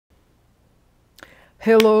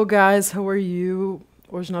Hello guys, how are you?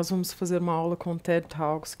 Hoje nós vamos fazer uma aula com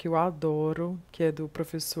TEDTalks que eu adoro, que é do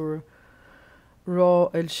professor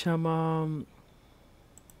ele chama...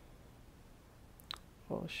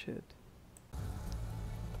 Oh shit.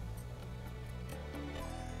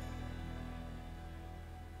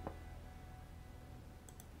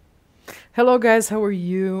 Hello guys, how are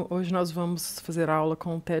you? Hoje nós vamos fazer aula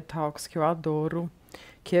com TEDTalks que eu adoro,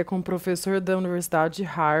 que é com o professor da Universidade de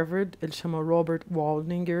Harvard, ele chama Robert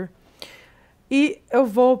Waldinger. E eu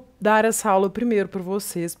vou dar essa aula primeiro para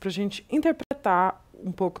vocês, para a gente interpretar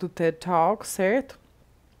um pouco do TED Talk, certo?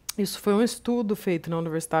 Isso foi um estudo feito na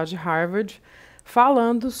Universidade de Harvard,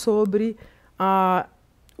 falando sobre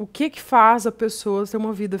o que faz a pessoa ter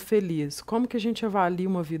uma vida feliz, como que a gente avalia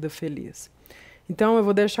uma vida feliz. Então, eu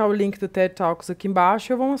vou deixar o link do TED Talks aqui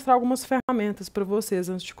embaixo e eu vou mostrar algumas ferramentas para vocês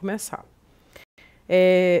antes de começar.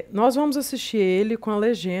 Nós vamos assistir ele com a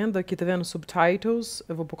legenda, aqui tá vendo, subtitles,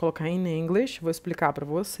 eu vou colocar em inglês, vou explicar para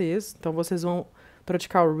vocês, então vocês vão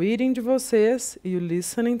praticar o reading de vocês e o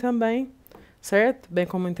listening também, certo? Bem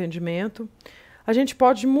como o entendimento. A gente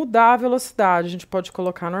pode mudar a velocidade, a gente pode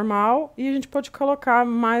colocar normal e a gente pode colocar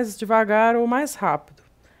mais devagar ou mais rápido.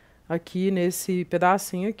 Aqui nesse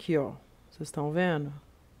pedacinho aqui, ó, vocês estão vendo?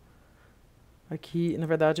 Aqui, na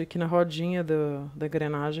verdade, aqui na rodinha da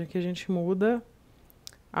engrenagem que a gente muda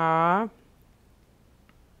a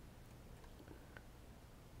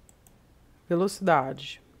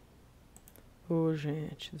velocidade. Oh,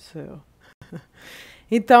 gente do céu.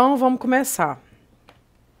 Então, vamos começar.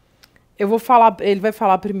 Eu vou falar, ele vai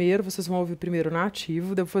falar primeiro, vocês vão ouvir primeiro o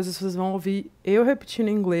nativo, depois vocês vão ouvir eu repetindo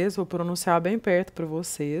em inglês, vou pronunciar bem perto para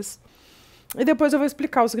vocês. E depois eu vou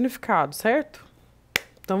explicar o significado, certo?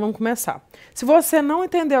 Então, vamos começar. Se você não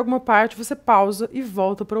entender alguma parte, você pausa e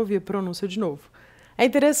volta para ouvir a pronúncia de novo. É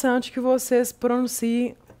interessante que vocês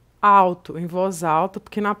pronunciem alto, em voz alta,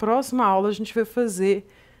 porque na próxima aula a gente vai fazer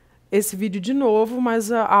esse vídeo de novo,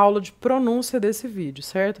 mas a aula de pronúncia desse vídeo,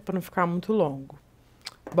 certo? Para não ficar muito longo.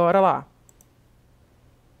 Bora lá.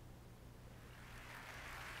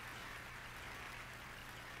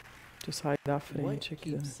 Deixa eu sair da frente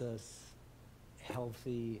aqui. What keeps us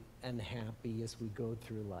healthy and happy as we go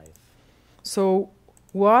through life? So,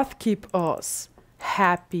 what keeps us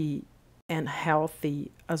happy and healthy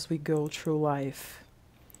as we go through life?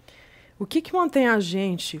 O que mantém a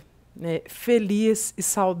gente, né, feliz e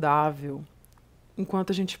saudável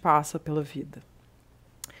enquanto a gente passa pela vida?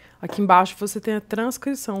 Aqui embaixo você tem a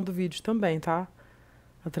transcrição do vídeo também, tá?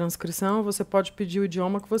 A transcrição você pode pedir o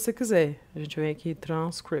idioma que você quiser. A gente vem aqui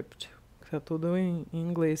transcript, que é tudo em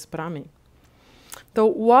inglês para mim. Então,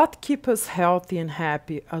 what keeps us healthy and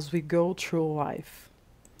happy as we go through life?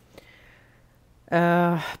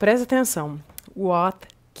 Presta atenção. What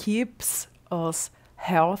keeps us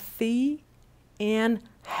healthy and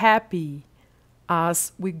happy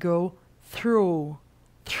as we go through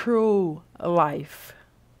life?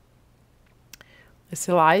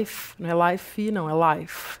 Esse life não é life, não, é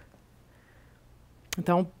life.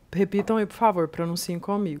 Então, repitam aí, por favor, pronunciem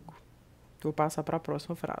comigo. Vou passar para a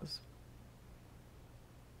próxima frase.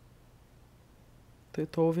 Eu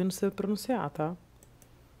estou ouvindo você pronunciar, tá?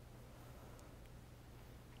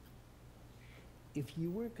 If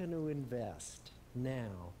you were going to invest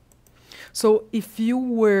now. So, if you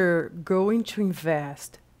were going to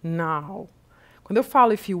invest now. Quando eu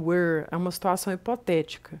falo if you were, é uma situação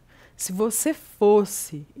hipotética. Se você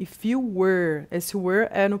fosse, if you were, esse were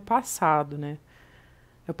é no passado, né?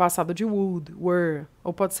 É o passado de would, were.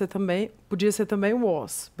 Ou pode ser também, podia ser também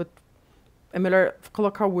was, but é melhor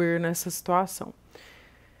colocar were nessa situação.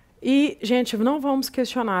 E, gente, não vamos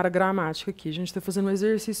questionar a gramática aqui. A gente está fazendo um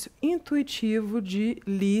exercício intuitivo de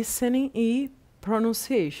listening e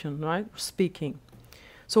pronunciation, right? Speaking.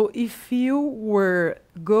 So, if you were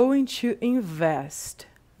going to invest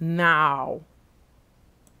now.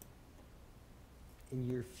 In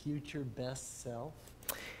your future best self?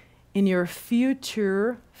 In your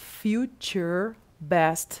future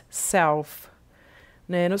best self.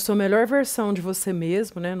 Né, na sua melhor versão de você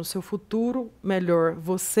mesmo, né, no seu futuro melhor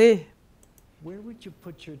você. Where would you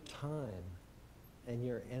put your time and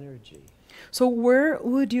your energy? So where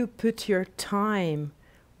would you put your time?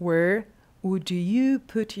 Where would you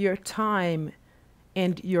put your time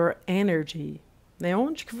and your energy? Né,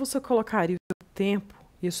 onde que você colocaria o seu tempo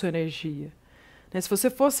e a sua energia? Né, se você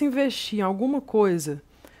fosse investir em alguma coisa,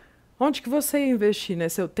 onde que você ia investir, né,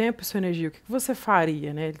 seu tempo e sua energia? O que você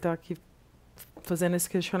faria? Né? Ele está aqui fazendo esse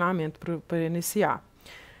questionamento para iniciar.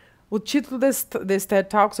 O título desse TED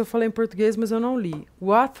Talks eu falei em português, mas eu não li.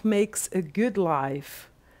 What makes a good life?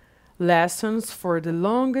 Lessons for the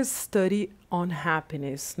longest study on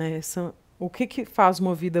happiness. Né? O que faz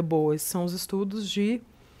uma vida boa? Esses são os estudos de...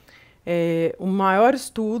 o maior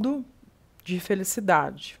estudo de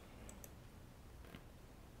felicidade.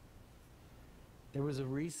 There was a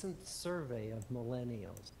recent survey of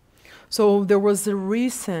millennials. So there was a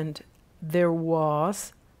recent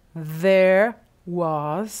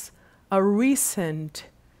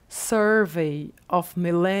survey of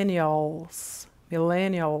millennials.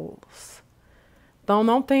 Millennials. Então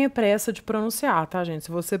não tenha pressa de pronunciar, tá, gente?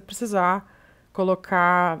 Se você precisar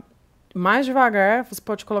colocar mais devagar, você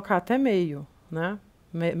pode colocar até meio, né?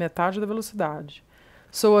 Metade da velocidade.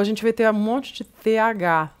 So a gente vai ter um monte de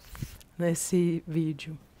TH nesse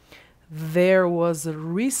vídeo. There was a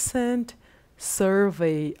recent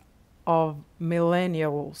survey of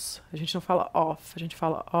millennials. A gente não fala of, a gente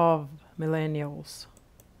fala of millennials.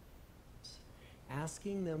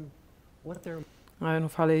 Asking them what their Eu não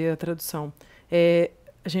falei a tradução.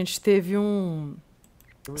 A gente teve um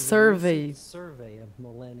there was a survey. recent survey of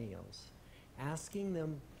millennials. Asking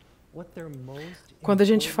them what their most Quando a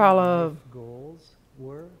gente important fala life goals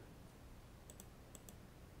were.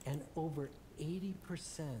 And over 80%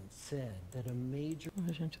 said that a major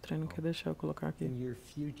a gente treina, não quer deixar eu colocar aqui. in your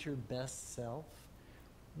future best self,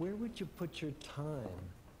 where would you put your time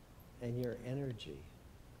and your energy?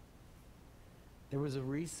 There was a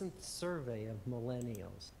recent survey of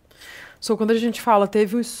millennials. So, quando a gente fala,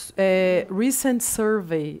 teve um recent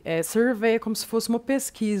survey. Survey é como se fosse uma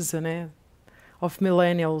pesquisa, né? Of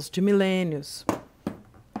millennials, de milênios.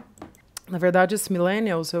 Na verdade, esse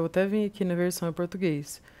millennials, eu até vim aqui na versão em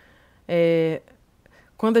português.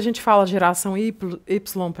 Quando a gente fala geração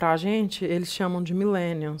Y pra gente, eles chamam de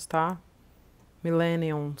millennials, tá?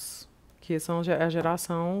 Millennials, que são a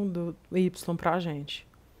geração do Y pra gente.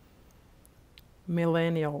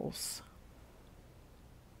 Millennials.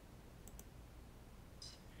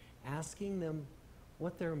 Asking them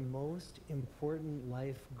what their most important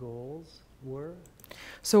life goals were.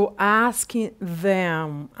 So asking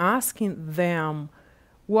them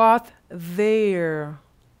what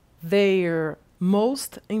their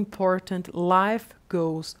most important life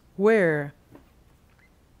goals were.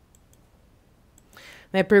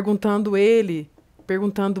 Né, perguntando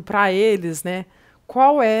para eles, né,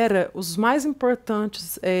 qual era os mais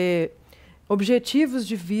importantes objetivos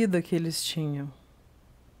de vida que eles tinham.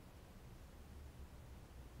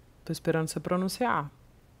 Estou esperando você pronunciar.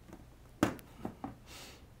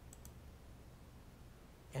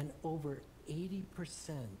 And over 80%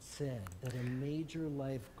 said that a major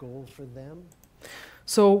life goal for them.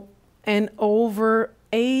 So, and over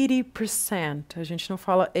 80%, a gente não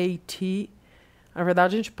fala 80, na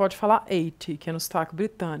verdade a gente pode falar 80, que é no sotaque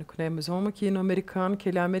britânico, né? Mas vamos aqui no americano, que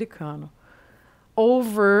ele é americano.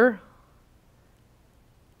 Over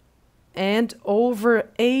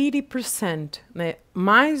 80%, né?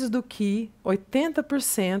 Mais do que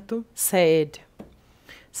 80% said.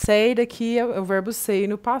 Said aqui é o verbo say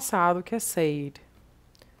no passado, que é said.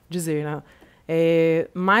 Dizer, né?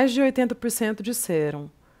 Mais de 80%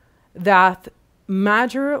 disseram that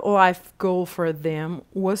major life goal for them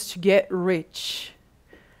was to get rich.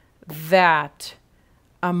 That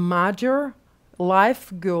a major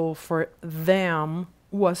life goal for them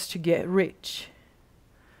was to get rich.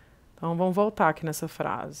 Então vamos voltar aqui nessa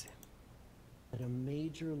frase. That a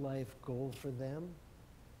major life goal for them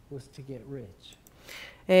was to get rich.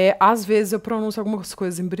 Às vezes eu pronuncio algumas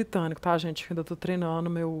coisas em britânico, tá, gente? Ainda estou treinando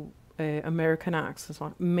meu American accent.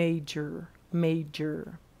 Major.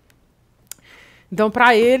 Então,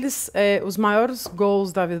 para eles, os maiores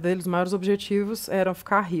goals da vida deles, os maiores objetivos eram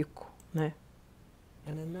ficar rico, né?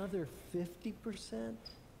 And another 50%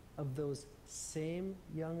 of those same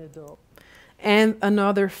young adults. And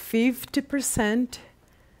another 50%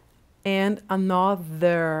 and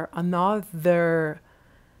another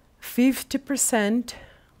 50%,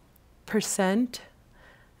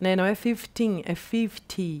 né? Não é 15, é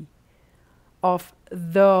 50 of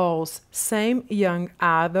those same young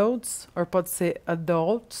adults, ou pode ser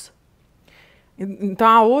adults. Então,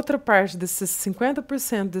 a outra parte desses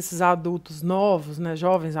 50% desses adultos novos, né,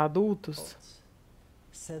 jovens adultos,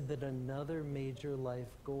 said that another major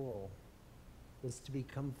life goal was to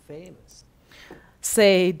become famous.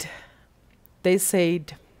 They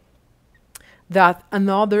said that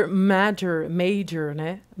another major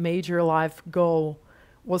life goal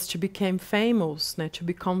was to become famous, né, to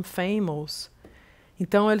become famous.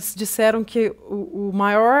 Então, eles disseram que o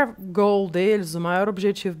maior goal deles, o maior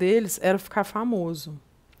objetivo deles era ficar famoso.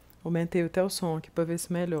 Aumentei até o som aqui para ver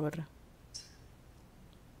se melhora.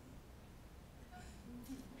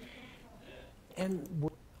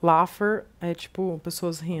 Laughter é tipo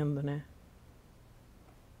pessoas rindo, né?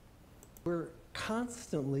 We're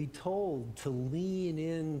constantly told to lean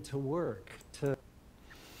into work, to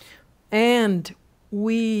And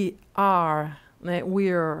we are, né?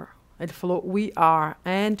 We're. Ele falou we are.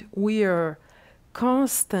 And we're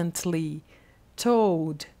constantly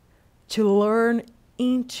told to learn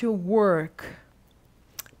into work,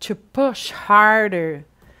 to push harder.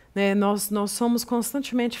 Né? Nós somos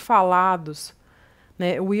constantemente falados.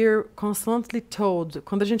 Né? We're constantly told.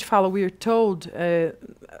 Quando a gente fala we're told,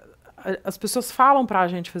 as pessoas falam para a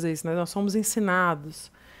gente fazer isso. Né? Nós somos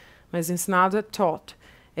ensinados. Mas ensinado é taught.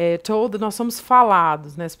 Told, nós somos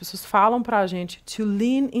falados. Né? As pessoas falam para a gente to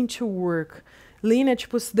lean into work. Lean é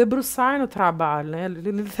tipo se debruçar no trabalho. Né?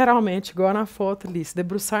 Literalmente, igual na foto ali. Se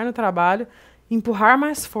debruçar no trabalho, empurrar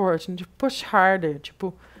mais forte. Né? Tipo, push harder.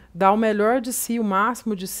 Tipo, dar o melhor de si, o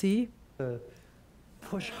máximo de si.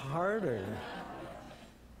 push harder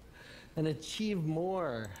and achieve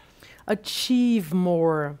more. Achieve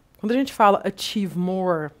more. Quando a gente fala achieve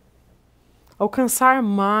more, alcançar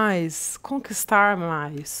mais, conquistar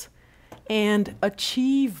mais. And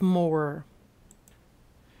achieve more.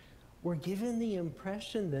 We're given the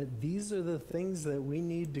impression that these are the things that we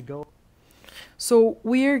need to go. So,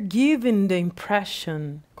 we're given the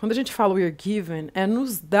impression, quando a gente fala we're given, é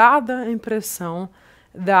nos dada a impressão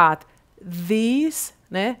that these,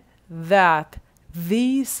 né, that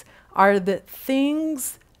these are the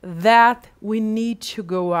things that we need to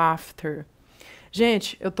go after.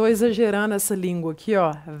 Gente, eu tô exagerando essa língua aqui,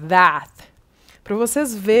 ó, that, para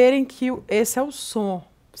vocês verem que esse é o som,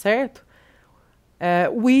 certo?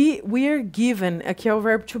 We are given, aqui é o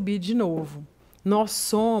verbo to be de novo. Nós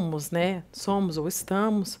somos, né? Somos ou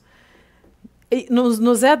estamos. E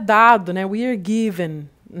nos é dado, né? We are given.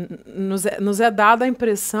 Nos é dada a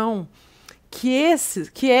impressão que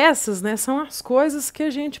essas, né, são as coisas que a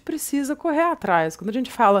gente precisa correr atrás. Quando a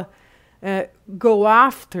gente fala go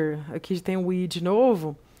after, aqui tem o we de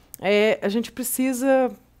novo, a gente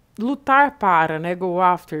precisa lutar para, né? Go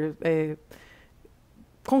after,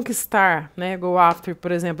 conquistar, né? Go after,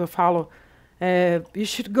 por exemplo, eu falo you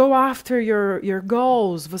should go after your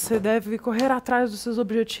goals. Você deve correr atrás dos seus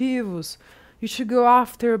objetivos. You should go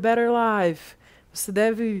after a better life. Você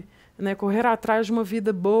deve, né, correr atrás de uma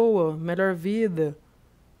vida boa, melhor vida.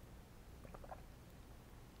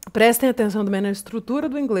 Prestem atenção também na estrutura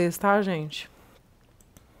do inglês, tá, gente?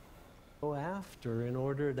 Go after in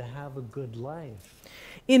order to have a good life.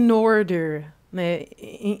 In order, né?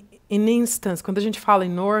 In instance, quando a gente fala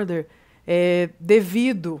in order,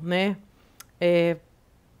 devido, né?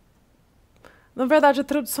 Na verdade, a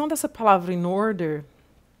tradução dessa palavra in order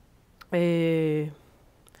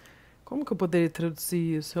como que eu poderia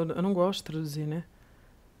traduzir isso? Eu não gosto de traduzir, né?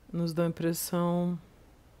 Nos dá a impressão,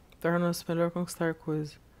 torna-se melhor conquistar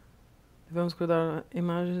coisas. Devemos cuidar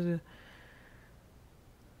imagens.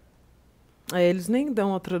 Eles nem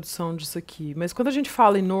dão a tradução disso aqui. Mas quando a gente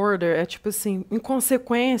fala in order, é tipo assim, em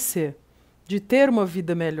consequência de ter uma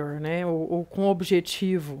vida melhor, né? Ou com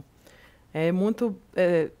objetivo. É muito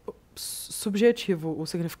subjetivo o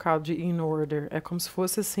significado de in order. É como se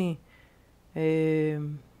fosse assim.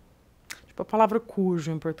 Tipo a palavra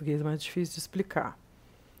cujo em português, é mais difícil de explicar.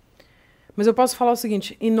 Mas eu posso falar o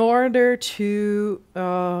seguinte: in order to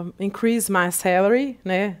increase my salary,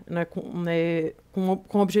 né,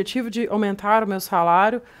 com o objetivo de aumentar o meu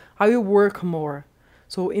salário, I will work more.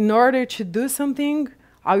 So, in order to do something,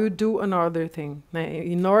 I will do another thing. Né?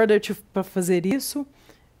 In order to para fazer isso,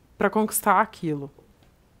 para conquistar aquilo.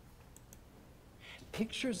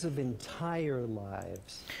 Pictures of entire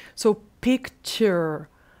lives. So, pictures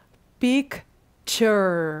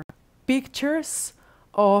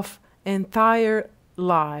of entire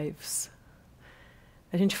lives.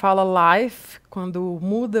 A gente fala life, quando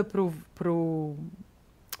muda pro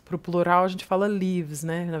plural, a gente fala lives,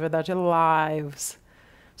 né? Na verdade é lives.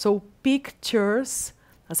 So, pictures,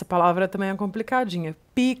 essa palavra também é complicadinha.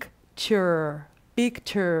 Pictures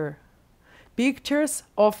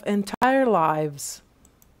of entire lives.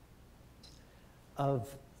 Of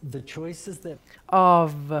the choices that...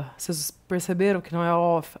 Vocês perceberam que não é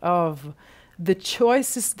of. The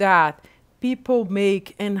choices that people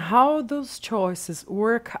make and how those choices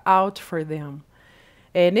work out for them.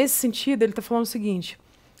 Nesse sentido, ele está falando o seguinte,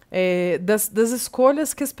 das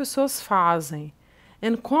escolhas que as pessoas fazem.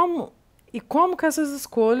 Como que essas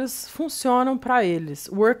escolhas funcionam para eles.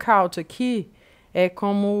 Work out aqui é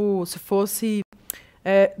como se fosse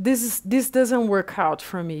this doesn't work out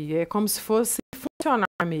for me. É como se fosse funcionar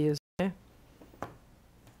mesmo, né?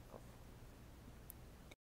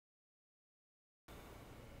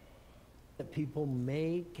 That people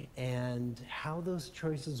make and how those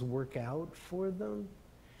choices work out for them.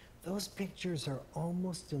 those pictures are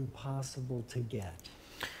almost impossible to get.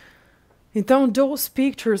 Então, those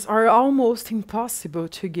pictures are almost impossible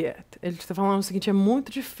to get. Ele está falando o seguinte, é muito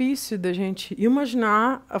difícil da gente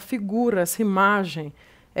imaginar a figura, essa imagem.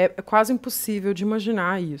 É quase impossível de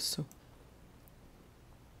imaginar isso.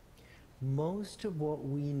 Most of what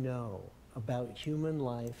we know about human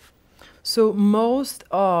life So, most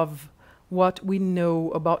of what we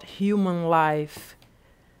know about human life.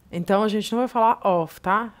 Então, a gente não vai falar of,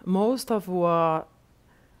 tá? Most of what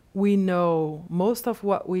we know. Most of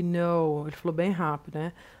what we know. Ele falou bem rápido,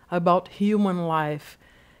 né? About human life.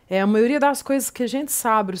 A maioria das coisas que a gente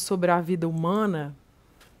sabe sobre a vida humana,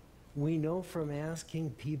 we know from asking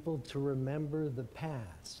people to remember the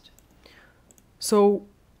past. so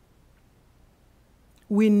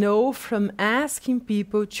we know from asking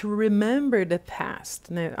people to remember the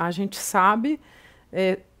past, né? A gente sabe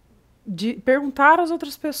de perguntar às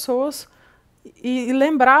outras pessoas e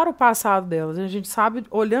lembrar o passado delas. A gente sabe,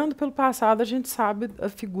 olhando pelo passado, a gente sabe a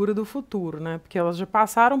figura do futuro, né? Porque elas já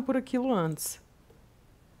passaram por aquilo antes.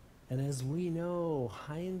 And as we know,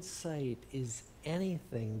 hindsight is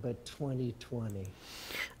anything but 2020.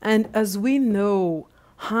 And as we know,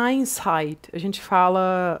 hindsight, a gente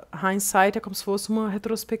fala, hindsight é como se fosse uma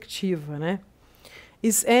retrospectiva, né?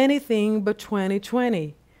 Is anything but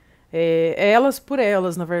 2020. Elas por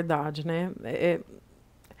elas, na verdade, né?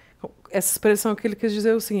 Essa expressão que ele quis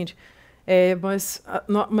dizer é o seguinte, mas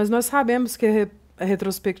nós sabemos que a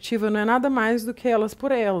retrospectiva não é nada mais do que elas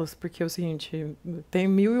por elas, porque é o seguinte, tem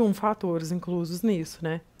 1001 fatores inclusos nisso,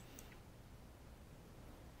 né?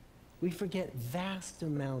 We forget vast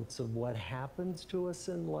amounts of what happens to us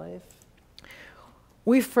in life.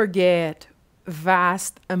 We forget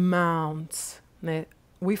vast amounts, né?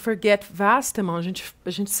 We forget vast amounts. A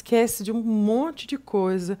gente esquece de um monte de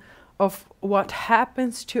coisa of what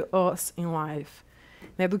happens to us in life,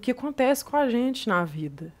 né? Do que acontece com a gente na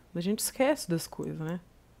vida. A gente esquece das coisas, né?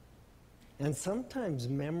 And sometimes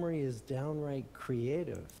memory is downright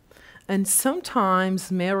creative. And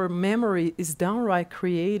sometimes memory is downright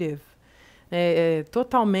creative.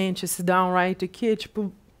 Totalmente, esse downright aqui é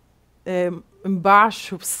tipo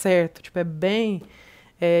embaixo, certo, tipo, é bem...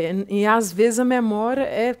 e às vezes a memória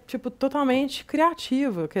é tipo totalmente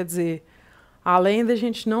criativa, quer dizer, além da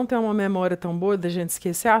gente não ter uma memória tão boa, da gente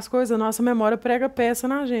esquecer as coisas, a nossa memória prega peça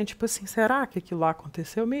na gente. Tipo assim, será que aquilo lá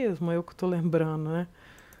aconteceu mesmo? Eu que estou lembrando, né?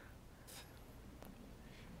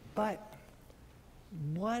 But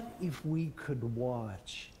what if we could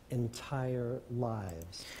watch entire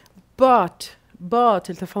lives? But,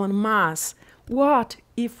 ele está falando, mas, what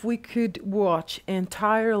if we could watch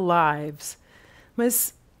entire lives?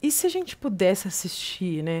 Mas e se a gente pudesse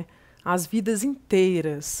assistir, né, as vidas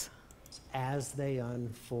inteiras? As they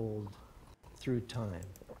unfold through time.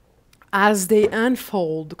 As they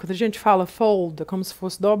unfold. Quando a gente fala fold, é como se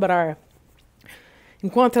fosse dobrar.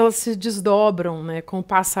 Enquanto elas se desdobram, né, com o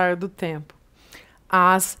passar do tempo.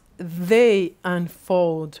 As they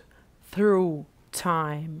unfold through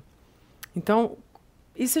time. Então,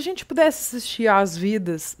 e se a gente pudesse assistir às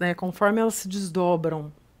vidas, né, conforme elas se desdobram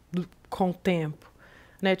com o tempo?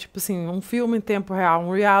 Né, tipo assim, um filme em tempo real,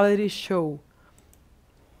 um reality show.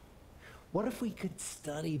 What if we could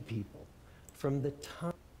study people from the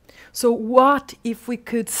time? So what if we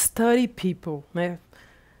could study people, né?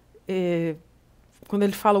 Quando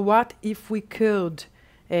ele fala what if we could,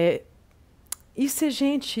 e se a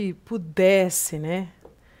gente pudesse, né?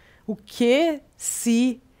 O que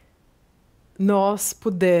se nós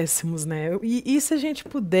pudéssemos, né? E se a gente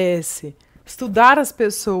pudesse estudar as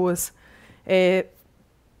pessoas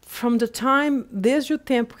from the time, desde o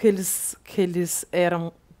tempo que eles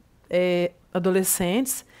eram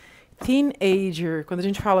adolescentes, teenager. Quando a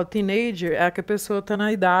gente fala teenager, é que a pessoa está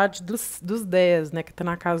na idade dos 10, né? Que está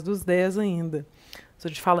na casa dos 10 ainda. So a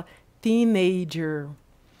gente fala teenager.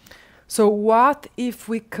 So what if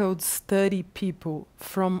we could study people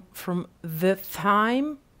from the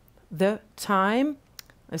time,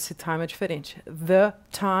 esse time é diferente, the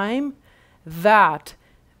time that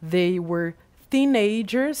they were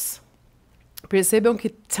teenagers. Percebam que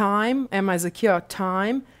time é mais aqui, ó,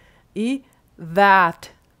 time, e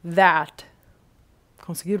that.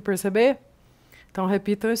 Conseguiram perceber? Então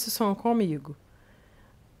repitam esse som comigo.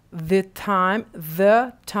 The time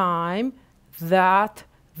that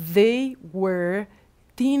they were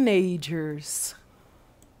teenagers.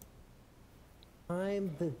 Time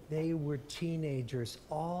that they were teenagers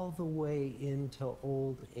all the way into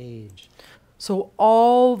old age. So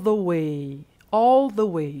all the way,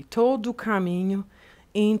 todo o caminho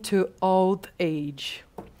into old age.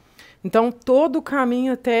 Então todo o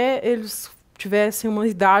caminho até eles tivessem uma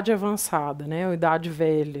idade avançada, né? Ou idade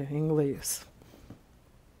velha, em inglês.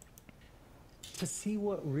 To see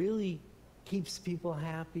what really keeps people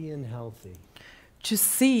happy and healthy. To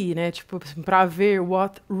see, né? Tipo, para ver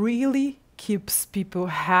what really keeps people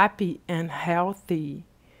happy and healthy.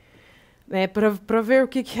 Né? Para ver o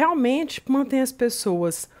que realmente mantém as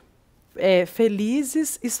pessoas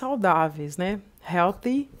felizes e saudáveis, né?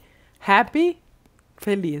 Healthy, happy,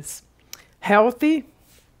 feliz. Healthy,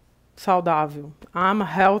 saudável. I'm a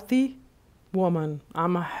healthy woman.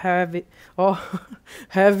 I'm a heavy. Oh,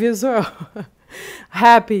 heavy as well.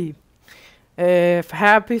 Happy.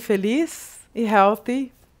 Happy, feliz. E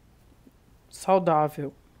healthy,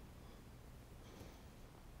 saudável.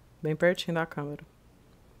 Bem pertinho da câmera.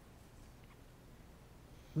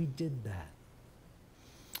 We did that.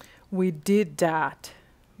 We did that.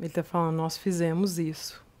 Ele está falando, nós fizemos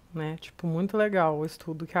isso. Né? Tipo, muito legal o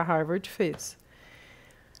estudo que a Harvard fez.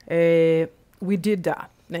 We did that.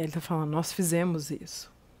 Né? Ele está falando, nós fizemos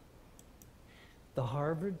isso. The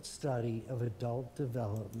Harvard study of adult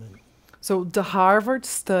development. So, the Harvard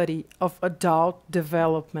study of adult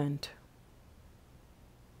development.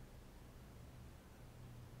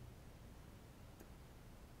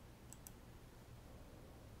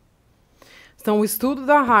 Então, o estudo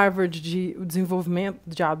da Harvard de o desenvolvimento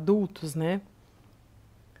de adultos, né?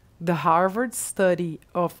 The Harvard Study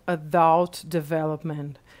of Adult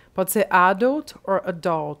Development. Pode ser adult or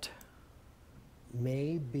adult.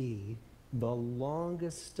 May be the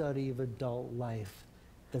longest study of adult life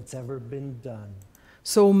that's ever been done.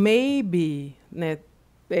 So, maybe, né?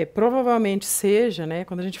 Provavelmente seja, né?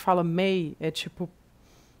 Quando a gente fala may, é tipo,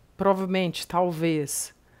 provavelmente,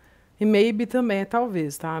 talvez. E maybe também é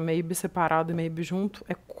talvez, tá? Maybe separado e maybe junto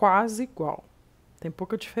é quase igual. Tem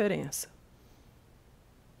pouca diferença.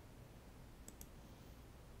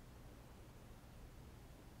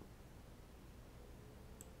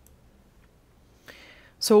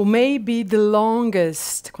 So, maybe the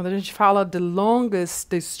longest. Quando a gente fala the longest,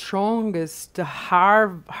 the strongest, the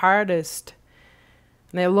hardest.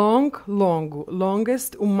 Né? Long, longo.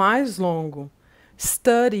 Longest, o mais longo.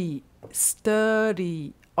 Study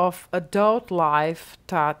of adult life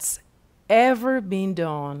that's ever been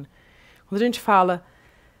done. Quando a gente fala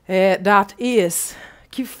that is,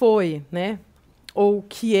 que foi, né? Ou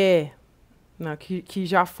que é, né? Que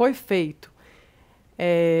já foi feito.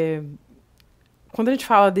 Quando a gente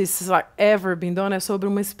fala desses like, ever been done, é sobre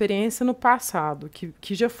uma experiência no passado,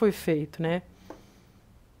 que já foi feito, né?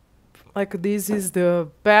 Like, this is the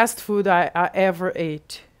best food I ever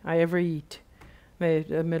ate. I ever eat. É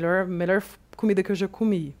a melhor comida que eu já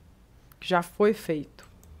comi. Que já foi feito.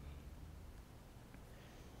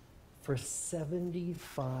 For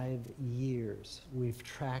 75 years, we've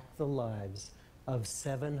tracked the lives of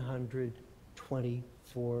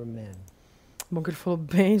 724 men. Bom que ele falou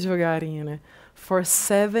bem devagarinho, né? For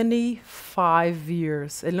 75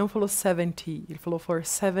 years. Ele não falou 70, ele falou for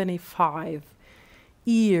 75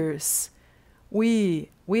 years. We've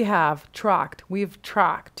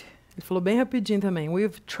tracked. Ele falou bem rapidinho também.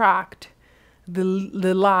 We've tracked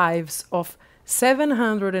the lives of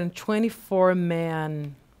 724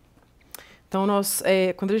 men. Então,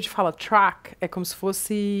 quando a gente fala track, é como se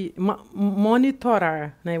fosse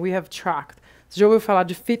monitorar, né? We have tracked. Você já ouviu falar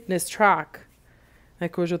de fitness track?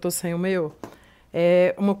 Que hoje eu tô sem o meu.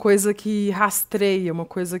 É uma coisa que rastreia, uma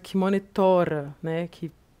coisa que monitora, né?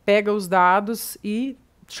 Que pega os dados e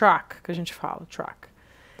track, que a gente fala, track.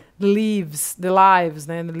 The lives,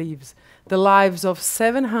 né? The lives of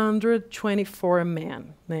 724 men,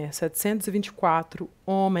 né? 724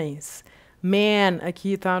 homens. Man,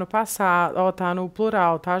 aqui tá no passado, tá no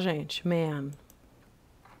plural, tá, gente? Man.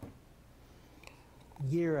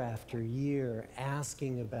 Year after year,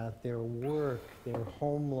 asking about their work, their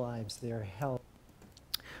home lives, their health.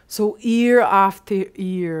 So, year after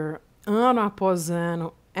year, ano após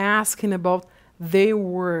ano, asking about their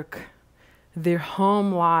work, their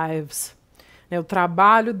home lives, né, o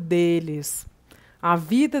trabalho deles, a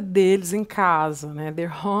vida deles em casa, né,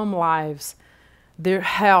 their home lives, their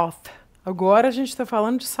health. Agora a gente está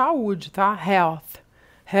falando de saúde, tá? Health,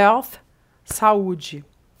 saúde.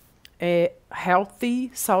 Healthy,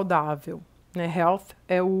 saudável. Né? Health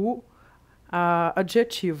é o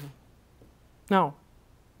adjetivo. Não.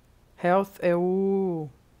 Health é o...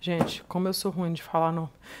 Gente, como eu sou ruim de falar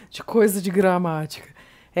de coisa de gramática.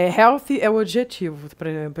 Healthy é o adjetivo. Por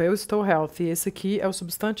exemplo, eu estou healthy. Esse aqui é o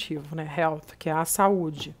substantivo, né? Health, que é a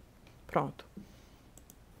saúde. Pronto.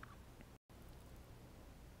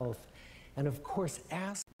 And of course,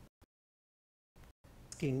 asking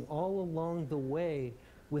all along the way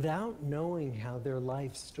without knowing how their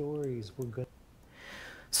life stories were going.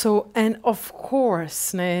 So, and of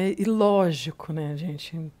course, né? E lógico, né,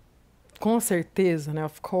 gente? Com certeza, né?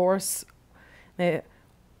 Of course, né?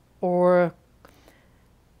 Or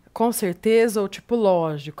com certeza ou tipo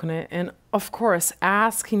lógico, né? And of course,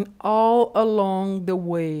 asking all along the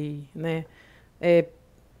way, né?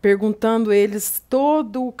 Perguntando eles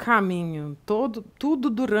todo o caminho, tudo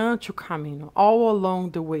durante o caminho, all along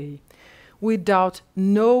the way, without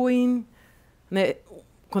knowing, né?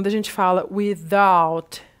 Quando a gente fala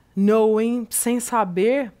without knowing, sem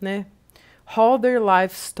saber, né? All their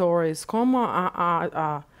life stories, como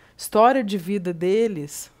a história de vida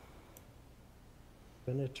deles.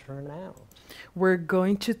 Gonna turn out. We're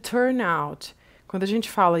going to turn out. Quando a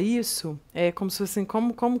gente fala isso, é como se fosse assim,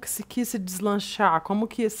 como que se quis se deslanchar, como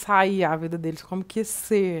que ia sair a vida deles, como que ia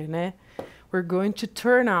ser, né? We're going to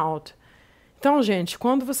turn out. Então, gente,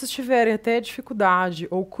 quando vocês tiverem até dificuldade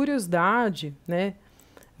ou curiosidade, né?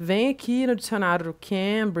 Vem aqui no dicionário do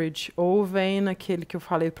Cambridge ou vem naquele que eu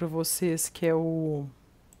falei para vocês, que é o...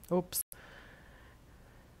 Ops.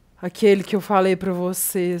 Aquele que eu falei para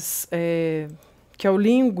vocês, que é o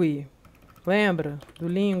Lingui. Lembra do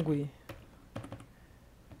Lingui?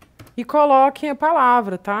 E coloquem a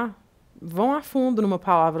palavra, tá? Vão a fundo numa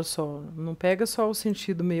palavra só. Não pega só o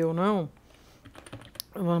sentido meu, não.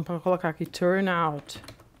 Vamos colocar aqui, turn out.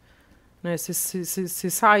 Né? Se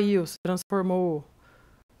saiu, se transformou,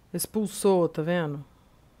 expulsou, tá vendo?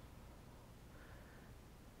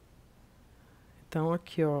 Então,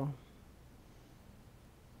 aqui, ó.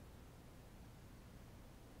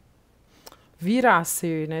 Vir a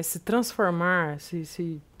ser, né? Se transformar,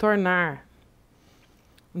 se tornar.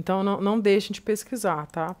 Então, não deixem de pesquisar,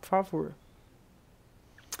 tá? Por favor.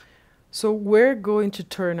 So, we're going to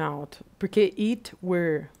turn out. Porque it,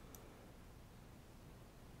 were.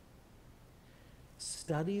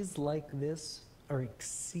 Studies like this are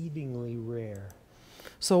exceedingly rare.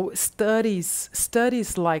 So, studies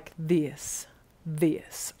like this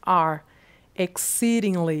are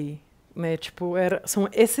exceedingly, né? Tipo, são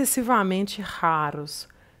excessivamente raros.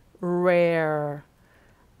 Rare.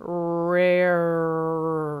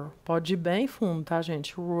 Pode ir bem fundo, tá,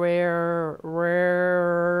 gente? Rare.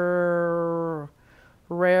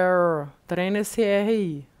 Treina esse R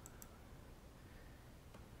aí.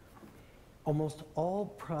 Almost all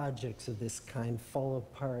projects of this kind fall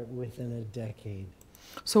apart within a decade.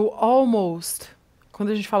 So, almost, quando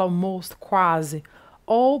a gente fala almost, quase,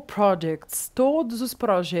 all projects, todos os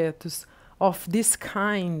projetos of this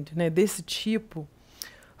kind, né, desse tipo,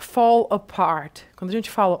 fall apart. Quando a gente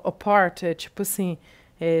fala apart, é tipo assim,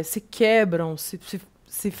 se quebram,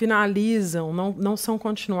 se finalizam, não são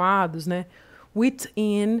continuados, né?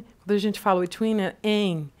 Within, quando a gente fala within, é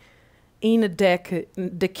in a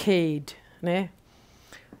decade, né?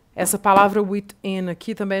 Essa palavra within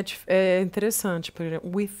aqui também é interessante, por exemplo,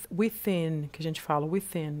 within, que a gente fala,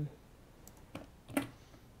 within. A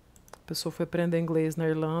pessoa foi aprender inglês na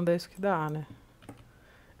Irlanda, é isso que dá, né?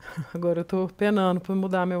 Agora eu tô penando para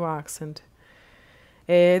mudar meu accent.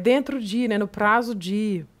 Dentro de, né, no prazo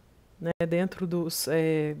de, né, dentro dos...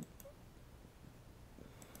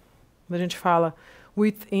 quando a gente fala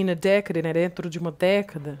within a decade, né, dentro de uma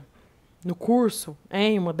década, no curso,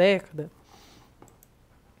 em uma década.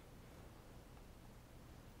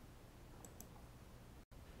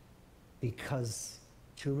 Because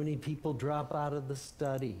too many people drop out of the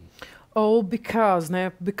study. Ou because,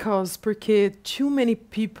 né? Porque too many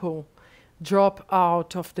people drop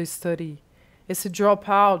out of the study. Esse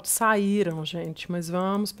drop out saíram, gente, mas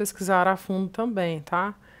vamos pesquisar a fundo também,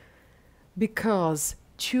 tá? Because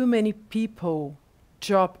too many people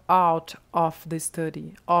drop out of the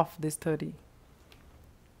study.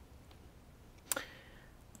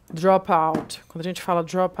 Drop out. Quando a gente fala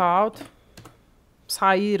drop out,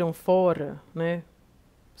 saíram fora, né?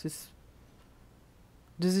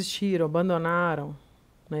 Desistiram, abandonaram,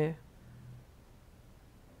 né?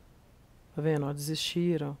 Tá vendo? Ó,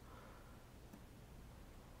 desistiram.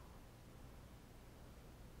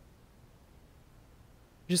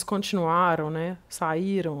 Descontinuaram, né?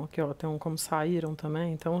 Saíram, aqui ó, tem um como saíram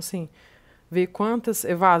também. Então, assim, ver quantas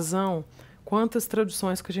quantas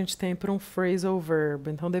traduções que a gente tem para um phrasal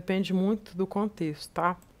verb. Então, depende muito do contexto,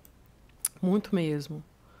 tá? Muito mesmo.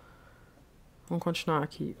 Vamos continuar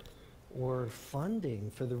aqui. Or funding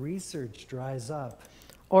for the research dries up.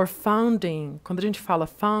 Or funding, quando a gente fala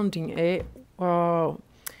funding,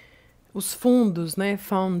 os fundos, né?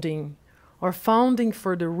 Funding. Or funding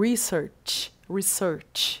for the research. A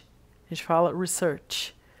gente fala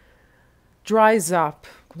research. Dries up.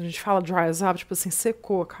 Quando a gente fala dries up, tipo assim,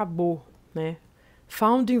 secou, acabou, né?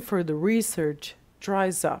 Funding for the research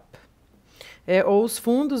dries up. Ou os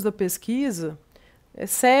fundos da pesquisa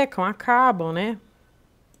secam, acabam, né?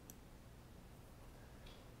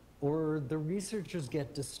 Or the researchers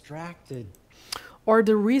get distracted. Or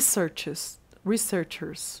the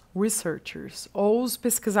ou os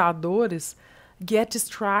pesquisadores get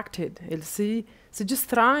distracted. Eles se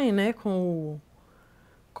distraem, né, com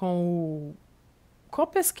a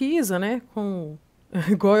pesquisa, né,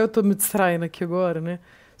 igual eu tô me distraindo aqui agora, né?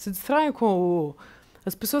 Se distraem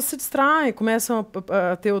as pessoas se distraem, começam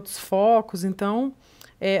a ter outros focos, então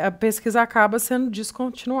a pesquisa acaba sendo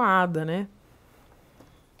descontinuada, né?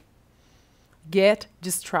 Get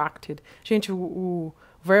distracted. Gente, o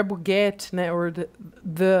verbo get, né, or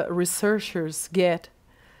the researchers get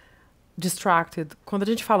distracted. Quando a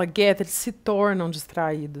gente fala get, eles se tornam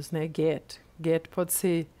distraídos, né? Get pode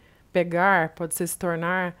ser pegar, pode ser se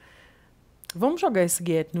tornar. Vamos jogar esse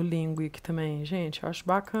get no Lingui aqui também, gente. Eu acho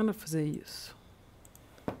bacana fazer isso.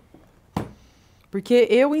 Porque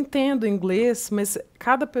eu entendo inglês, mas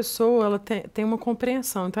cada pessoa ela tem uma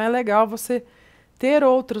compreensão. Então é legal você ter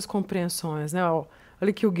outras compreensões, né? Ó,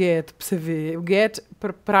 olha aqui o get, pra você ver. O get,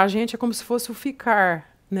 pra gente, é como se fosse o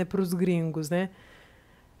ficar, né? Pros gringos, né?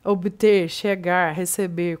 Obter, chegar,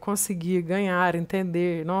 receber, conseguir, ganhar,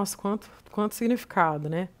 entender. Nossa, quanto significado,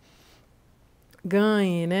 né?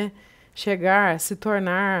 Ganhe, né? Chegar, se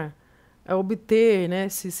tornar, obter, né?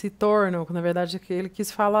 Se tornam, na verdade é que ele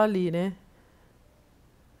quis falar ali, né?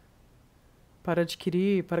 Para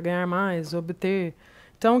adquirir, para ganhar mais, obter.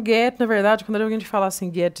 Então, get, na verdade, quando alguém fala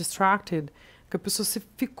assim, get distracted, que a pessoa se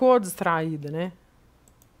ficou distraída, né?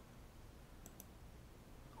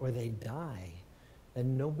 Or they die,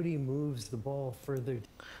 and nobody moves the ball further.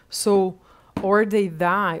 So, or they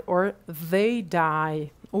die,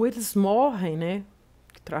 ou eles morrem, né?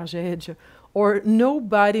 Que tragédia. Or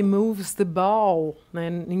nobody moves the ball,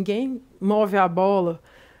 né? Ninguém move a bola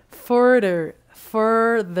further,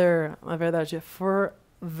 na verdade, é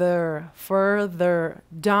further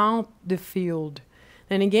down the field.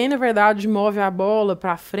 Né? Ninguém, na verdade, move a bola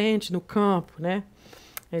para frente no campo, né?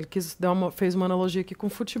 Ele fez uma analogia aqui com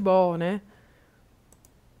futebol, né?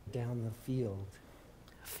 Down the field.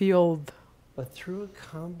 Field. But through a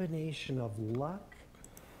combination of luck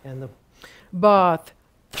and the But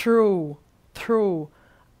through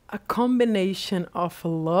a combination of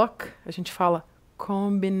luck, a gente fala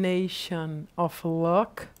combination of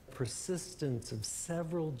luck persistence of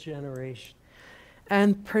several generations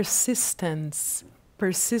and persistence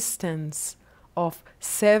of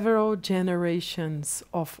several generations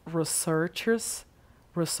of researchers,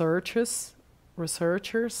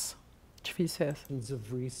 difícil essa.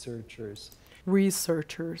 of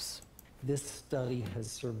Researchers. This study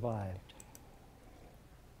has survived.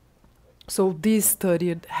 So this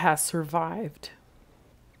study has survived.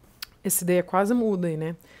 Esse daí é quase mudo aí,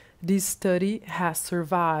 né? This study has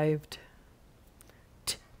survived.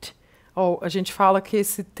 Ó, a gente fala que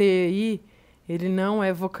esse T aí, ele não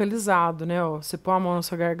é vocalizado, né? Ó, você põe a mão na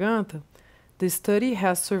sua garganta. The study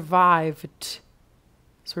has survived.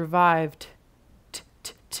 Survived.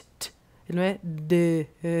 Ele não é D.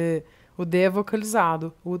 O D é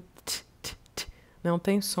vocalizado. O T não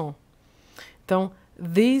tem som. Então,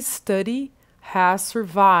 this study has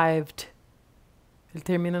survived. Ele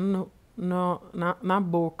termina na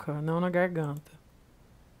boca, não na garganta.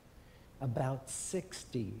 About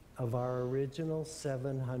 60 of our original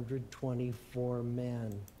 724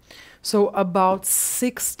 men. So, about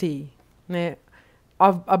 60, né?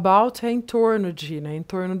 About é em torno de, né? Em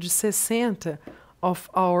torno de 60 of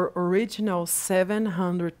our original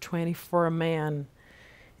 724 men.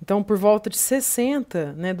 Então, por volta de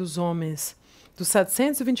 60, né, dos homens, dos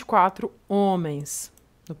 724 homens,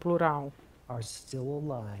 no plural, Are still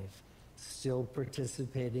alive, still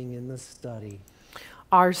participating in the study.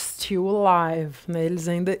 are still alive, né? Eles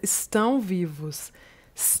ainda estão vivos.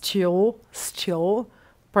 Still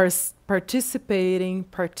participating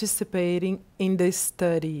in the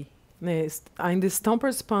study, né? Ainda estão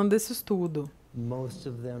participando desse estudo. Most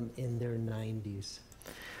of them in their 90s.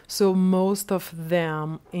 So, most of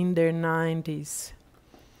them in their 90s.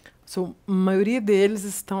 So, a maioria deles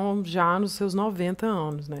estão já nos seus 90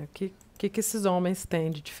 anos, né? O que esses homens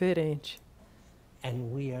têm de diferente?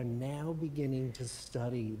 And we are now beginning to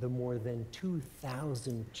study the more than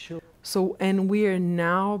 2,000 children. So, and we are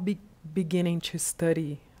now beginning to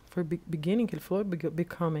study. Foi beginning que ele falou?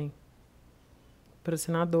 Becoming.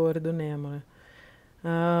 Patrocinadora do Nemo, né?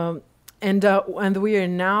 And we are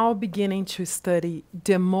now beginning to study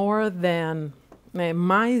the more than, né?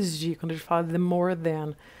 Mais de, quando a gente fala the more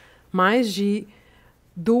than, mais de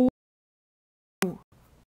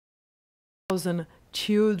 2,000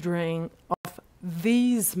 children of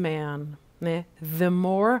these men, né? The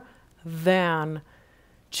more than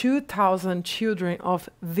 2,000 children of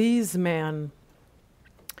these men.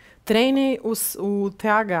 Treinem o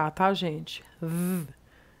TH, tá, gente?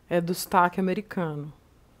 É do sotaque americano.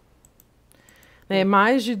 É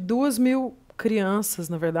mais de 2.000 crianças,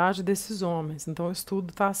 na verdade, desses homens. Então, o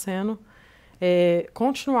estudo está sendo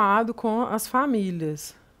continuado com as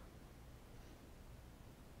famílias.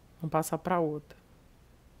 Vamos passar para outra.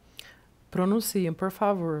 Pronunciem, por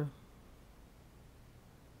favor.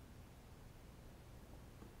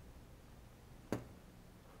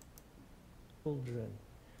 Children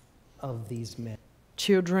of these men.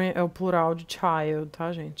 Children é o plural de child,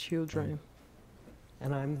 tá, gente? Children.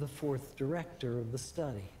 And I'm the fourth director of the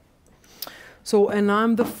study. So, and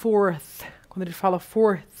I'm the fourth. Quando ele fala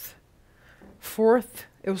fourth,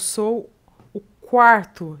 eu sou o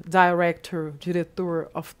quarto diretor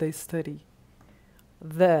of the study.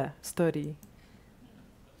 The study.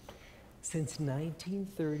 Since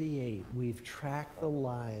 1938, we've tracked the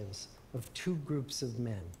lives of two groups of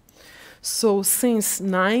men. So, since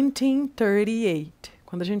 1938,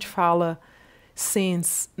 quando a gente fala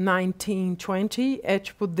since 1920, é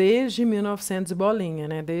tipo desde 1900 e bolinha,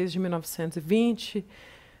 né? Desde 1920,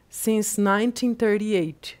 since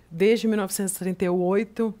 1938, desde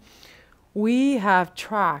 1938, we have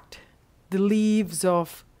tracked the lives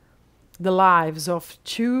of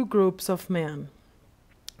two groups of men.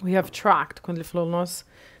 We have tracked, quando ele falou nós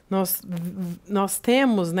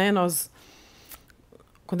temos, né?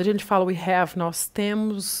 Quando a gente fala we have, nós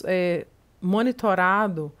temos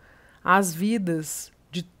monitorado as vidas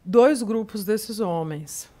de dois grupos desses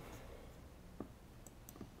homens.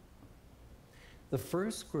 The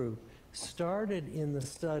first group started in the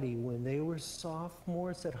study when they were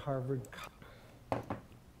sophomores at Harvard.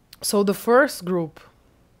 So the first group,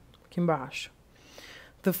 aqui embaixo.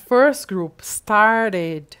 The first group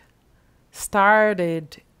started,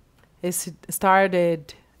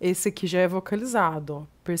 esse aqui já é vocalizado, ó.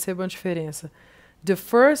 Percebam a diferença. The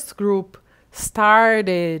first group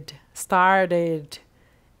started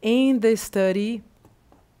in the study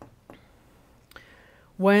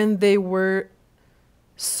when they were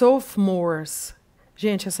sophomores.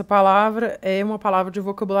 Gente, essa palavra é uma palavra de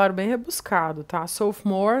vocabulário bem rebuscado, tá?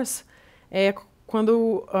 Sophomores é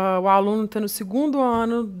quando o aluno está no segundo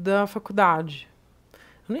ano da faculdade.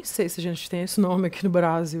 Eu nem sei se a gente tem esse nome aqui no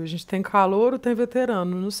Brasil. A gente tem calouro ou tem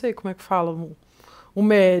veterano? Não sei como é que fala o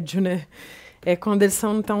médio, né? É quando eles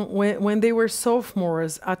são, então, when they were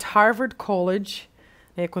sophomores at Harvard College,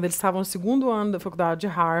 quando eles estavam no segundo ano da faculdade de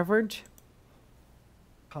Harvard.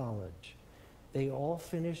 College. They all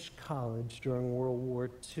finished college during World War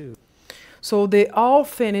II. So they all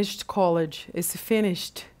finished college. Esse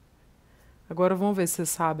finished. Agora vamos ver se vocês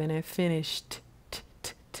sabem, né? Finished.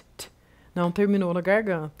 Não terminou na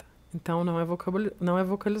garganta. Então não é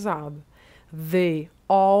vocalizado. They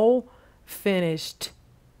all finished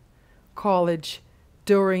college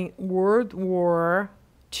during World War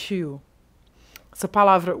II. Essa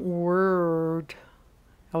palavra word,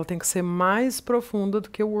 ela tem que ser mais profunda do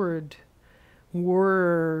que word.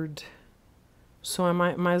 Word. O som é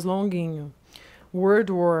mais longuinho.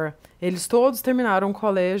 World War. Eles todos terminaram o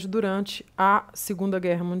colégio durante a Segunda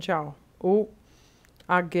Guerra Mundial. Ou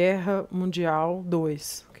a Guerra Mundial II,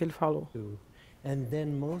 que ele falou. And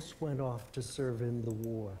then most went off to serve in the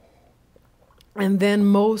war. And then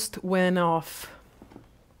most went off.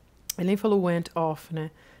 Ele nem falou went off, né?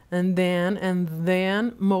 And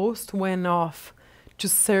then most went off to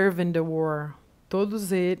serve in the war.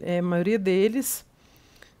 Todos eles, a maioria deles,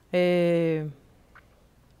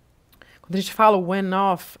 quando a gente fala went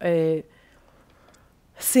off,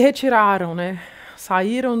 se retiraram, né?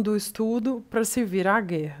 Saíram do estudo para servir à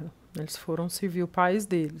guerra. Eles foram servir o país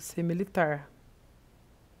deles, ser militar.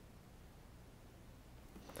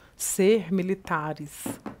 Ser militares.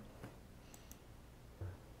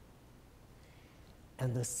 And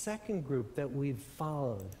the second group that we've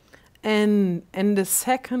followed. And the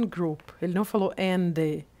second group, ele não falou and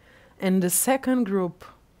the second group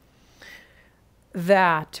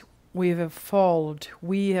that we have followed,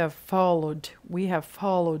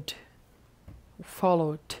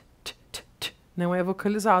 não é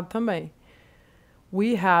vocalizado também.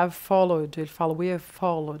 We have followed, ele fala we have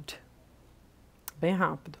followed. Bem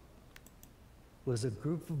rápido. Was a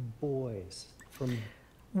group of boys from.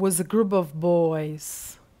 Was a group of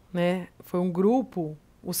boys, né? Foi um grupo,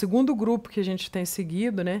 o segundo grupo que a gente tem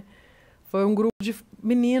seguido, né? Foi um grupo de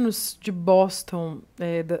meninos de Boston,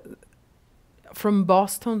 from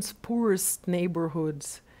Boston's poorest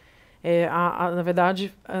neighborhoods. Na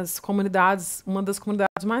verdade, uma das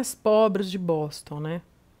comunidades mais pobres de Boston, né?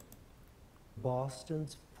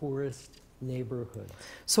 Boston's poorest neighborhoods.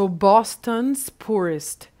 So Boston's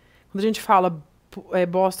poorest. Quando a gente fala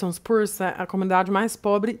Boston's poorest, é a comunidade mais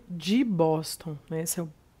pobre de Boston, né? Esse é o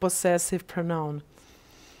possessive pronoun.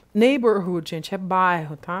 Neighborhood, gente, é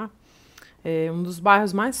bairro, tá? É um dos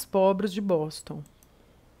bairros mais pobres de Boston.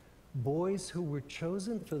 Boys who were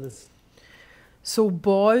chosen for this So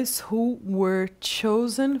boys who were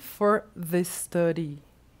chosen for this study.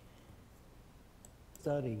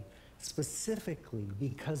 study specifically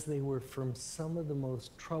because they were from some of the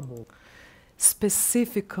most troubled.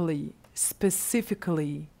 Specifically,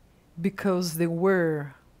 because they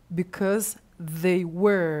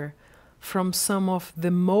were from some of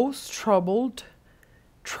the most troubled,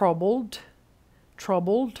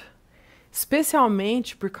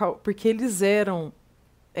 especialmente porque eles eram,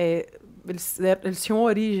 eles tinham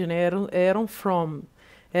origem, né? eram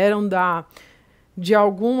de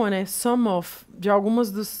alguma, né, de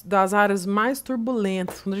algumas das áreas mais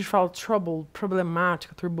turbulentas. Quando a gente fala trouble,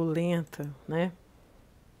 problemática, turbulenta, né?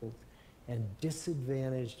 And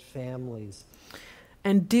disadvantaged families.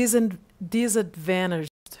 And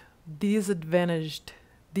disadvantaged.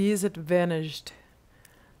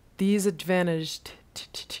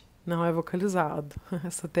 Não é vocalizado.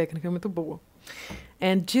 Essa técnica é muito boa.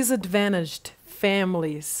 And disadvantaged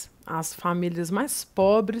families. As famílias mais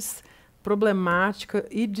pobres, problemáticas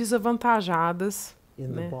e desavantajadas. In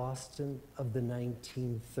the né? Boston of the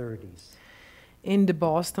 1930s. Em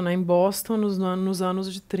Boston nos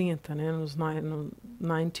anos de 30, né? A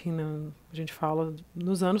gente fala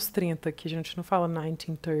nos anos 30, que a gente não fala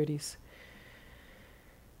 1930s.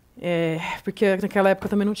 Porque naquela época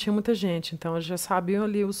também não tinha muita gente, então eles já sabiam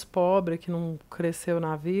ali os pobres que não cresceu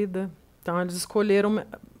na vida. Então eles escolheram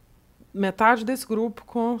metade desse grupo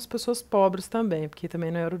com as pessoas pobres também, porque também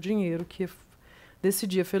não era o dinheiro que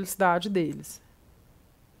decidia a felicidade deles.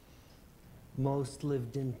 Most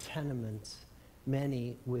lived in tenements,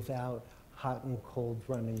 many without hot and cold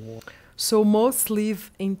running water. So most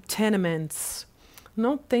live in tenements.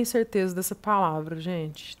 Não tenho certeza dessa palavra,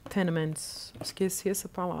 gente. Tenements. Esqueci essa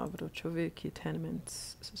palavra. Deixa eu ver aqui.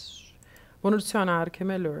 Tenements. Vou no dicionário que é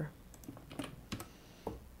melhor.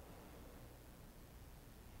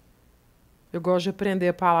 Eu gosto de aprender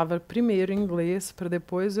a palavra primeiro em inglês, para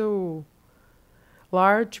depois eu...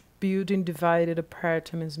 Large building divided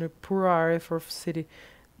apartments in a poor area for city.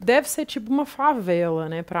 Deve ser tipo uma favela,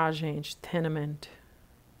 né, pra gente. Tenement.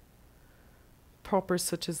 Proper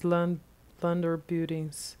such as land or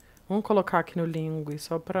buildings. Vamos colocar aqui no Lingui,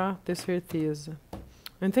 só pra ter certeza.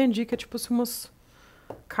 Eu entendi que é tipo assim, umas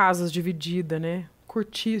casas divididas, né?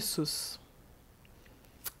 Cortiços.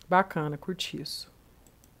 Bacana, cortiço.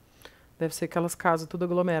 Deve ser aquelas casas tudo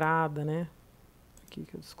aglomeradas, né? Aqui,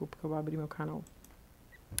 desculpa que eu vou abrir meu canal.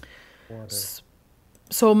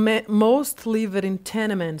 So most live in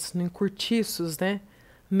tenements, em cortiços, né?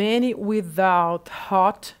 Many without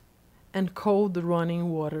hot and cold running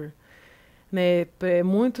water. Né?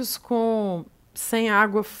 Muitos sem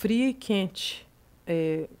água fria e quente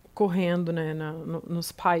correndo, né?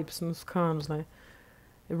 Nos pipes, nos canos, né?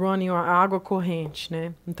 Running, a água corrente,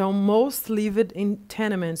 né? Então, most lived in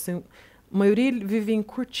tenements. A maioria vive em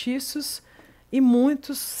cortiços e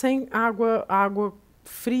muitos sem água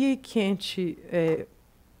fria e quente,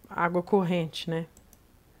 água corrente, né?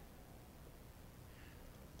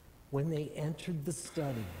 When they entered the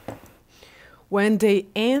study. When they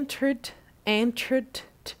entered,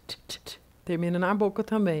 termina na boca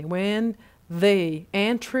também. When they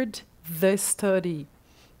entered the study.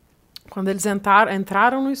 Quando eles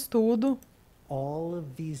entraram no estudo. All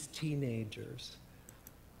of these teenagers.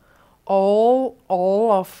 All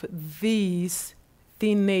of these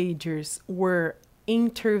teenagers were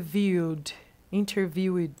interviewed.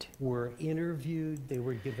 Were interviewed, they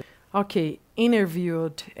were given... Ok,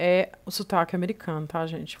 interviewed é o sotaque americano, tá,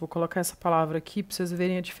 gente? Vou colocar essa palavra aqui para vocês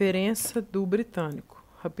verem a diferença do britânico,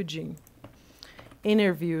 rapidinho.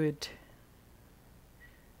 Interviewed.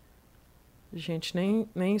 Gente,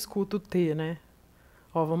 nem escuta o T, né?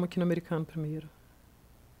 Ó, vamos aqui no americano primeiro.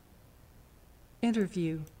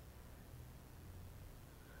 Interview.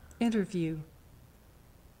 Interview.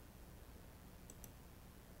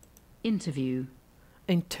 Interview.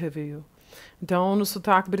 Interview. Então, no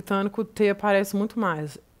sotaque britânico, o T aparece muito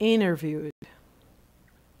mais. Interviewed.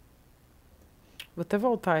 Vou até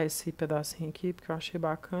voltar esse pedacinho aqui, porque eu achei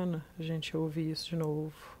bacana a gente ouvir isso de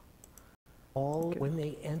novo. When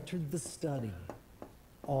they entered the study,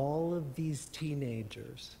 all of these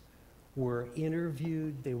teenagers were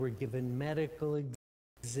interviewed, they were given medical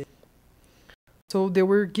exams. So they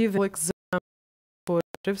were given exams, foram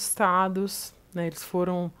entrevistados, né? Eles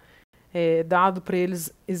foram dado para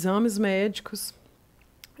eles exames médicos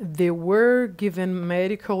They were given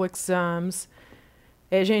medical exams.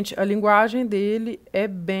 Gente, a linguagem dele é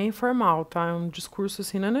bem formal, tá? É um discurso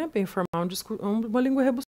assim, não é bem formal, é um discurso, uma língua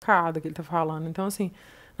rebuscada que ele tá falando. Então, assim,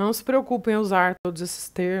 não se preocupe em usar todos esses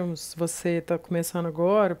termos se você está começando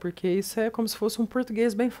agora, porque isso é como se fosse um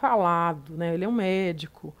português bem falado, né? Ele é um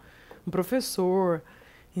médico, um professor.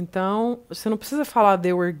 Então, você não precisa falar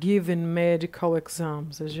they were given medical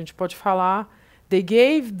exams. A gente pode falar they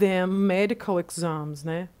gave them medical exams,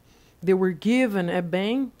 né? They were given é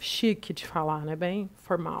bem chique de falar, né? Bem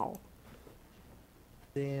formal.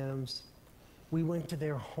 We went to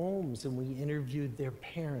their homes and we interviewed their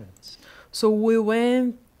parents. So we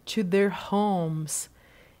went to their homes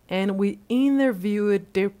and we interviewed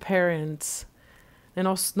their parents. E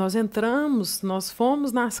nós entramos, nós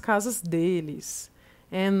fomos nas casas deles.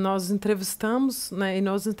 E nós entrevistamos, né? E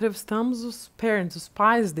nós entrevistamos os parents, os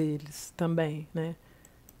pais deles também, né?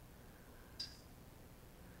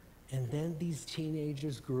 And then these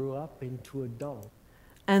teenagers grew up into adults.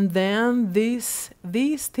 And then these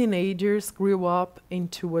teenagers grew up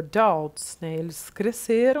into adults, né? Eles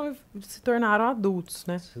cresceram e se tornaram adultos,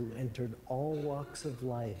 né? Who entered all walks of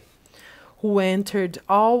life. Who entered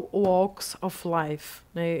all walks of life,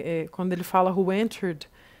 né? Quando ele fala who entered,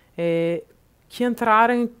 que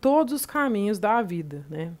entraram em todos os caminhos da vida,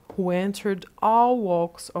 né? Who entered all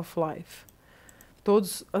walks of life.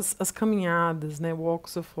 Todas as caminhadas, né?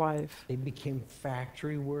 Walks of life. They became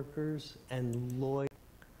factory workers and lawyers.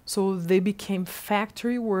 So they became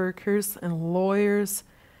factory workers and lawyers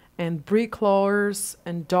and bricklayers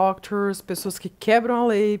and doctors, pessoas que quebram a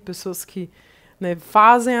lei, pessoas que, né,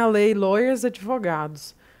 fazem a lei, lawyers,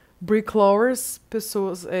 advogados. Bricklayers,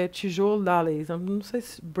 pessoas, tijolo da lei. Então, não sei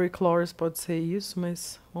se bricklayers pode ser isso,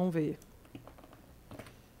 mas vamos ver.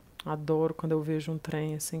 Adoro quando eu vejo um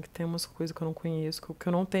trem assim que tem umas coisas que eu não conheço, que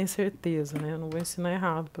eu não tenho certeza, né? Eu não vou ensinar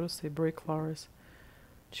errado para você. Bricklayers.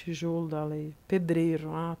 Tijolo da lei.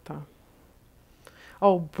 Pedreiro. Ah, tá.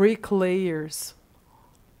 Oh, bricklayers.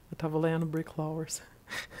 Eu tava lendo bricklayers.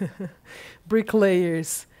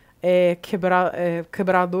 Bricklayers.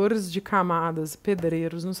 Quebradores de camadas.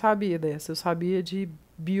 Pedreiros. Não sabia dessa. Eu sabia de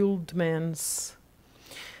buildmans.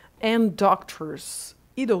 And doctors.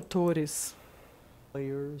 E doutores.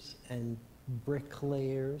 Lawyers and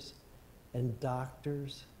bricklayers and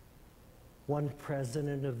doctors. One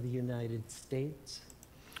president of the United States.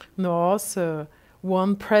 Nossa,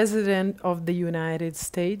 one president of the United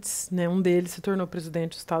States, né? Um deles se tornou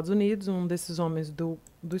presidente dos Estados Unidos, um desses homens do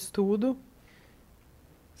estudo.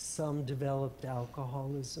 Some developed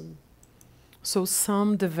alcoholism. So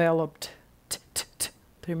some developed,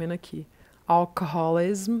 termina aqui,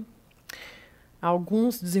 alcoholism.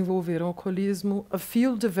 Alguns desenvolveram alcoolismo. A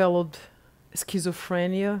few developed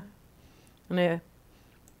schizophrenia, né?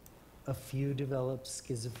 A few developed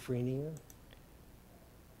schizophrenia.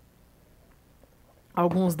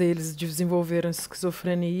 Alguns deles desenvolveram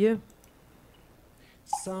esquizofrenia.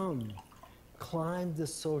 Some climbed the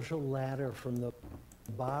social ladder from the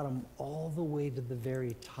bottom all the way to the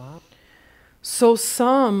very top. So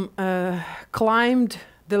some climbed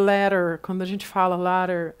the ladder. Quando a gente fala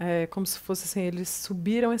ladder, é como se fosse assim, eles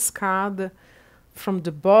subiram a escada from the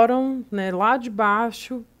bottom, né, lá de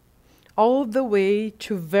baixo, all the way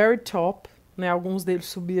to very top, né? Alguns deles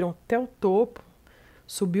subiram até o topo,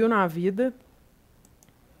 subiu na vida.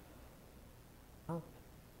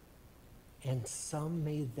 And some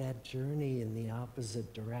made that journey in the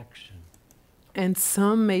opposite direction. And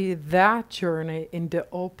some made that journey in the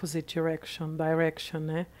opposite direction,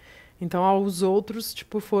 né? Então, os outros,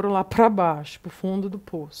 tipo, foram lá para baixo, pro fundo do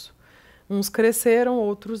poço. Uns cresceram,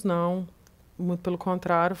 outros não. Muito pelo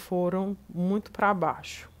contrário, foram muito para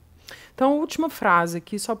baixo. Então, a última frase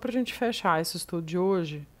aqui, só para a gente fechar esse estudo de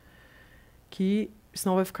hoje, que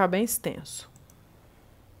senão vai ficar bem extenso.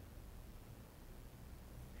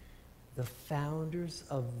 The founders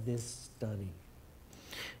of this study.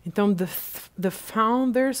 Então, the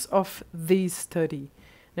founders of this study.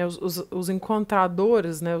 Né, os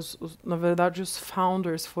encontradores, né, na verdade, os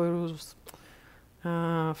founders foram os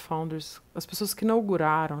founders, as pessoas que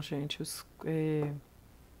inauguraram, gente.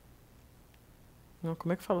 Não,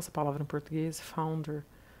 como é que fala essa palavra em português? Founder.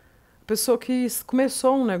 A pessoa que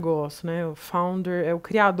começou um negócio, né? O founder é o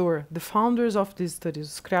criador. The founders of this study.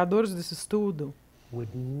 Os criadores desse estudo.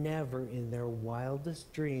 Would never in their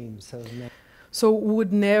wildest dreams have met. So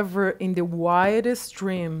would never in the wildest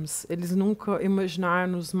dreams, eles nunca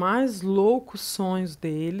imaginaram nos mais loucos sonhos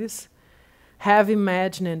deles, have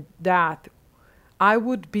imagined that I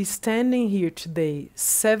would be standing here today,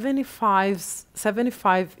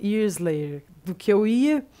 75 years later, do que eu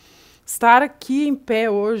ia estar aqui em pé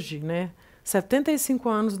hoje, né? 75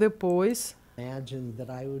 anos depois, Imagine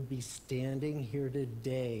that I would be standing here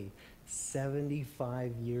today,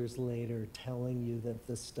 75 years later, telling you that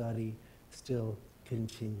the study still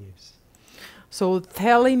continues. so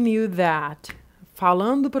telling you that,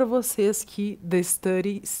 falando para vocês que the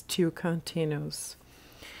study still continues.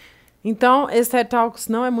 Então, esse TEDTalks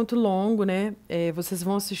não é muito longo, né? Vocês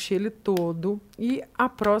vão assistir ele todo. E a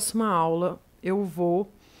próxima aula eu vou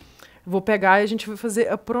pegar e a gente vai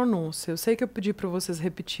fazer a pronúncia. Eu sei que eu pedi para vocês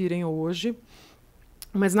repetirem hoje,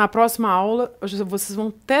 mas na próxima aula vocês vão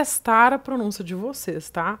testar a pronúncia de vocês,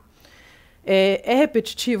 tá? É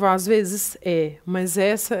repetitivo? Às vezes mas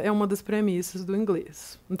essa é uma das premissas do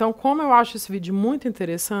inglês. Então, como eu acho esse vídeo muito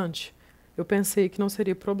interessante, eu pensei que não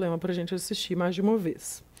seria problema para a gente assistir mais de uma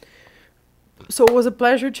vez. So it was a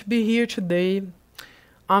pleasure to be here today.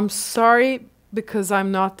 I'm sorry because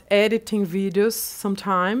I'm not editing videos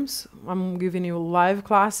sometimes. I'm giving you live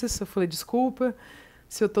classes. Eu falei desculpa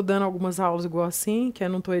se eu tô dando algumas aulas igual assim, que eu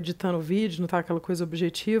não tô editando o vídeo, não tá aquela coisa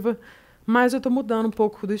objetiva, mas eu tô mudando um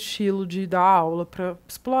pouco do estilo de dar aula para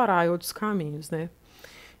explorar outros caminhos, né?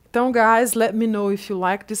 Então, guys, let me know if you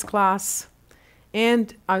like this class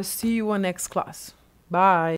and I'll see you on next class. Bye!